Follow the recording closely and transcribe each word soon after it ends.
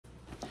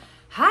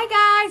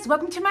Hi guys,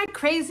 welcome to my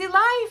crazy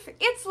life.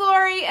 It's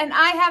Lori and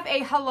I have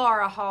a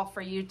Halara haul for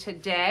you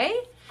today.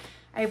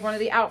 I have one of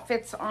the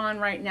outfits on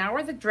right now,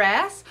 or the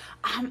dress.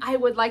 I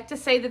would like to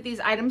say that these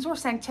items were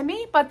sent to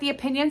me, but the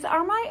opinions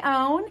are my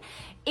own,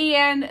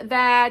 and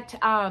that,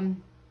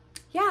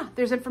 yeah,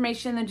 there's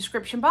information in the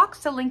description box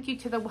to link you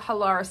to the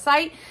Halara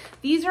site.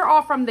 These are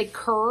all from the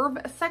curve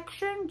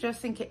section,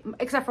 just in case,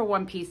 except for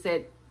one piece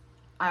that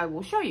I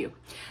will show you.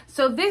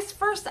 So this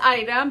first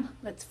item,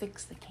 let's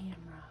fix the camera,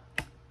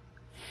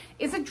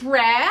 is a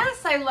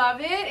dress. I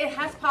love it. It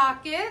has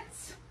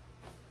pockets.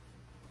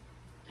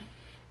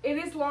 It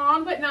is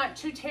long, but not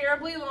too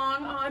terribly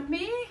long on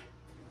me.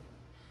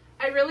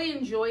 I really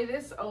enjoy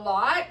this a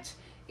lot.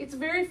 It's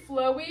very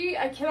flowy.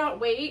 I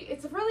cannot wait.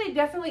 It's really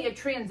definitely a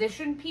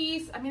transition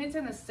piece. I mean, it's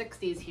in the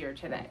 60s here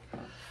today,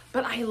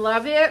 but I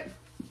love it.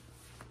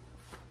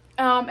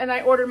 And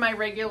I ordered my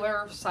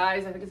regular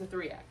size. I think it's a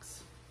 3X.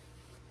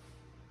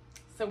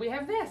 So we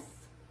have this.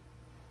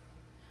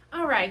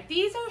 All right,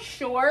 these are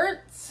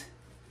shorts.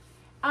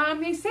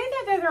 They say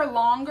that they're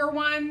longer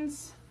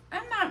ones.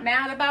 I'm not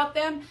mad about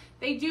them.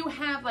 They do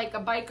have like a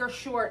biker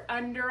short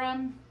under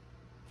them.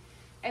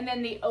 And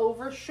then the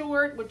over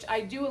short, which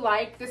I do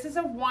like. This is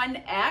a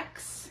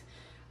 1X.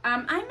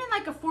 I'm in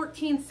like a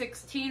 14,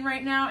 16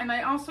 right now. And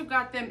I also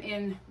got them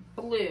in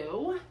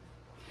blue.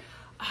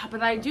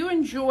 But I do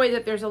enjoy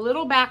that there's a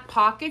little back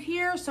pocket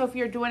here. So if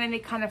you're doing any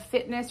kind of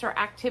fitness or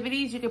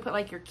activities, you can put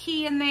like your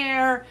key in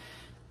there.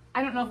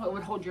 I don't know if it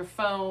would hold your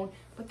phone,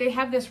 but they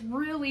have this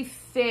really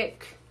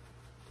thick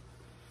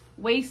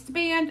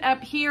waistband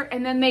up here,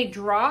 and then they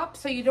drop,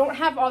 so you don't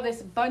have all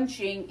this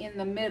bunching in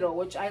the middle,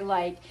 which I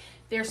like.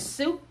 They're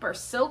super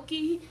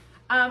silky.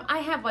 I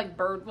have like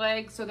bird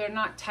legs, so they're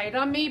not tight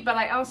on me, but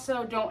I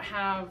also don't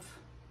have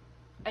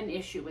an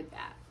issue with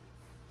that.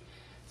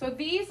 So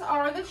these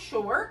are the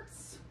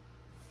shorts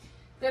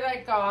that I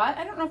got.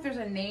 I don't know if there's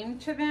a name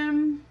to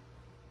them.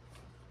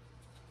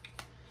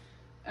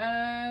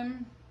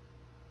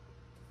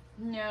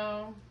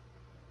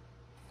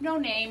 No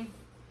name,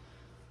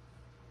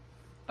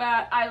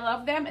 but I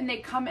love them, and they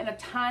come in a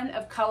ton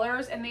of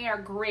colors, and they are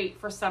great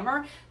for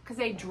summer because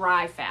they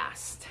dry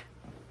fast.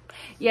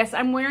 Yes,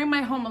 I'm wearing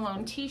my Home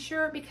Alone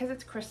t-shirt because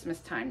it's Christmas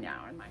time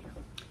now in my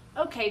home.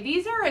 Okay,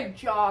 these are a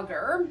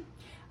jogger.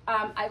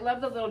 I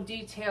love the little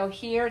detail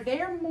here.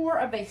 They are more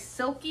of a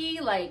silky,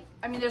 like,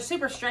 I mean, they're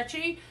super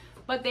stretchy,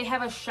 but they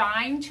have a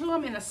shine to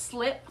them and a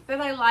slip that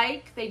I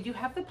like. They do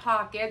have the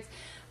pockets.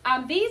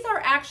 These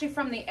are actually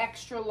from the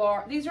extra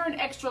large. These are an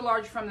extra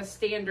large from the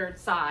standard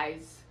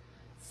size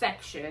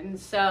section.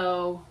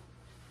 So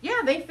yeah,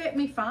 they fit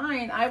me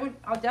fine.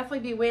 I'll definitely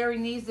be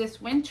wearing these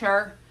this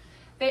winter.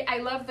 I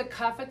love the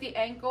cuff at the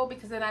ankle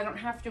because then I don't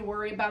have to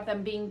worry about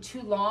them being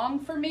too long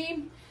for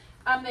me.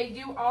 They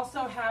do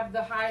also have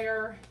the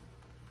higher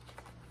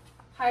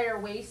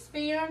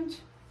waistband.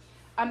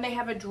 They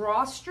have a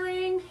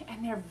drawstring,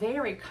 and they're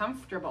very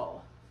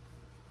comfortable.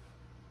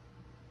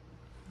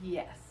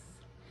 Yes,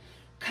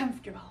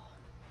 comfortable.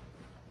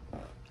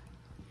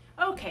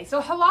 Okay,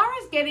 so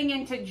Halara's getting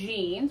into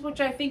jeans,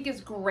 which I think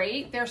is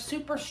great. They're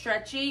super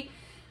stretchy.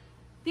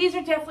 These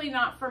are definitely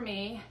not for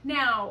me.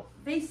 Now,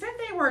 they said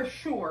they were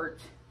short,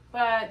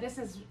 but this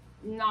is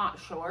not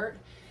short.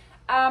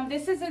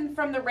 This isn't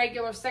from the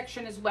regular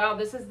section as well.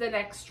 This is the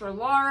extra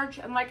large.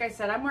 And like I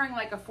said, I'm wearing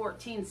like a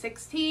 14,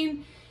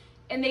 16,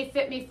 and they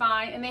fit me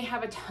fine, and they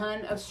have a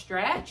ton of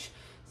stretch.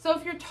 So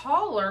if you're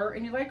taller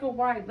and you like a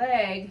wide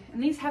leg,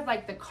 and these have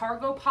like the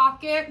cargo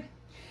pocket,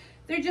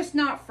 they're just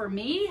not for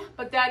me,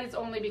 but that is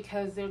only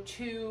because they're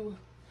too,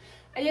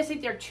 I just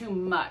think they're too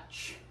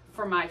much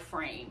for my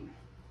frame.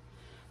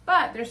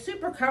 But they're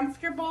super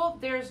comfortable.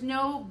 There's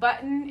no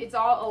button. It's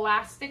all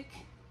elastic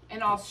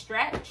and all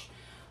stretch,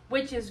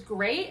 which is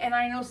great. And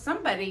I know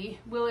somebody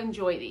will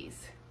enjoy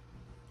these.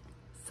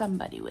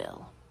 Somebody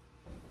will.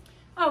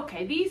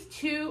 Okay, these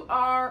two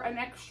are an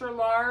extra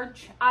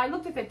large. I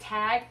looked at the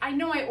tag. I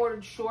know I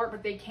ordered short,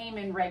 but they came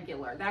in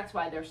regular. That's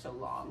why they're so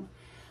long.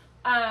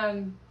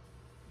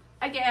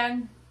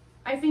 Again,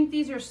 I think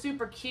these are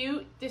super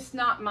cute. Just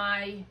not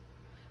my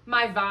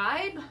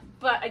vibe,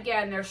 but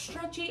again, they're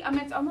stretchy. I mean,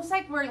 it's almost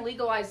like wearing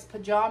legalized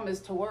pajamas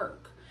to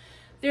work.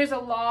 There's a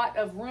lot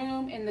of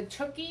room in the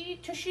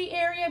tushy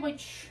area,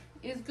 which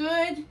is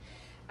good.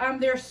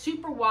 They're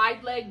super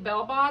wide leg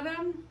bell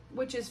bottom,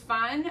 which is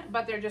fun,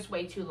 but they're just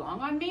way too long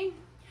on me.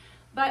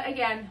 But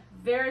again,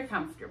 very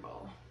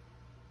comfortable.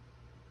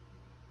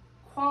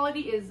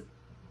 Quality is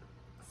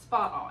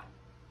spot on.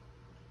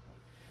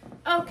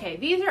 Okay,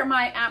 these are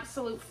my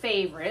absolute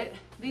favorite.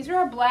 These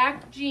are a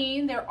black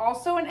jean. They're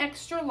also an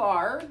extra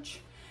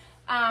large.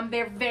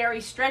 They're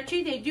very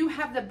stretchy. They do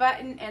have the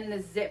button and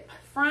the zip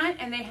front,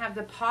 and they have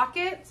the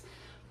pockets,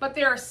 but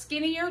they're a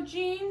skinnier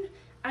jean.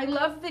 I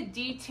love the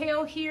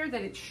detail here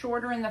that it's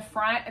shorter in the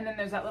front, and then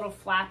there's that little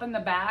flap in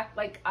the back.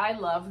 Like, I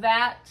love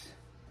that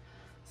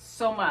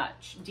so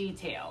much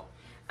detail.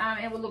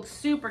 It would look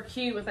super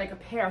cute with like a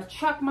pair of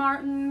Chuck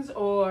Martens,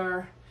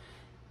 or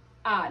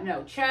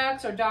no,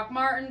 Chucks or Doc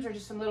Martens, or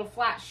just some little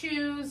flat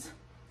shoes.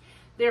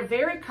 They're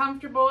very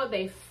comfortable.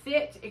 They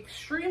fit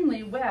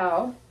extremely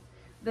well.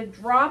 The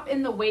drop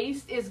in the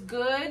waist is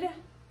good.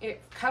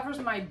 It covers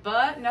my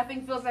butt.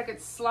 Nothing feels like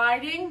it's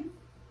sliding.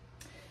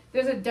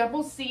 There's a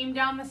double seam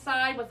down the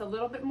side with a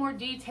little bit more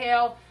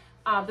detail.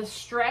 The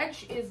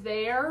stretch is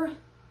there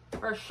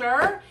for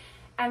sure.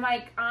 And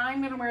like,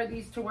 I'm gonna wear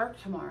these to work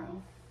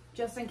tomorrow,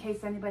 just in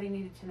case anybody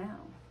needed to know.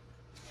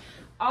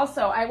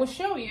 Also, I will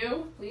show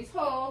you, please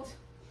hold,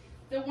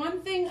 the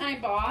one thing I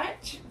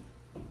bought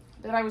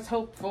that I was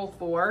hopeful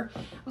for.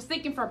 I was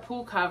thinking for a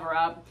pool cover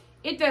up.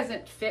 It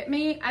doesn't fit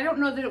me. I don't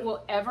know that it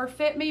will ever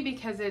fit me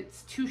because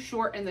it's too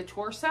short in the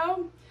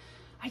torso.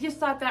 I just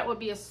thought that would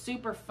be a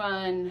super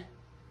fun,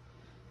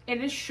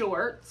 it is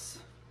shorts,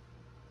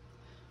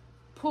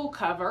 pool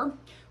cover.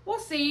 We'll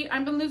see.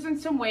 I've been losing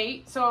some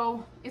weight,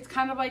 so it's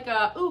kind of like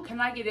a, ooh,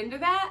 can I get into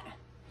that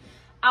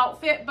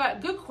outfit? But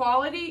good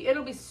quality.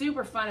 It'll be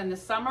super fun in the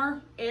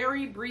summer.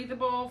 Airy,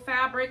 breathable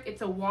fabric.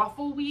 It's a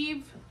waffle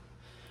weave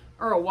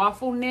or a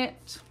waffle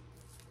knit.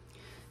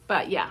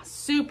 But yeah,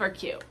 super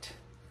cute.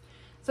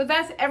 So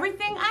that's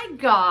everything I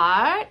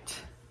got.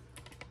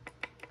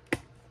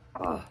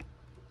 Oh.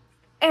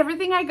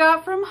 Everything I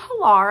got from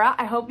Halara.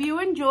 I hope you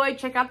enjoyed.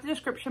 Check out the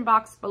description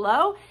box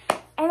below,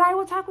 and I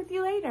will talk with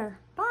you later.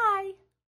 Bye.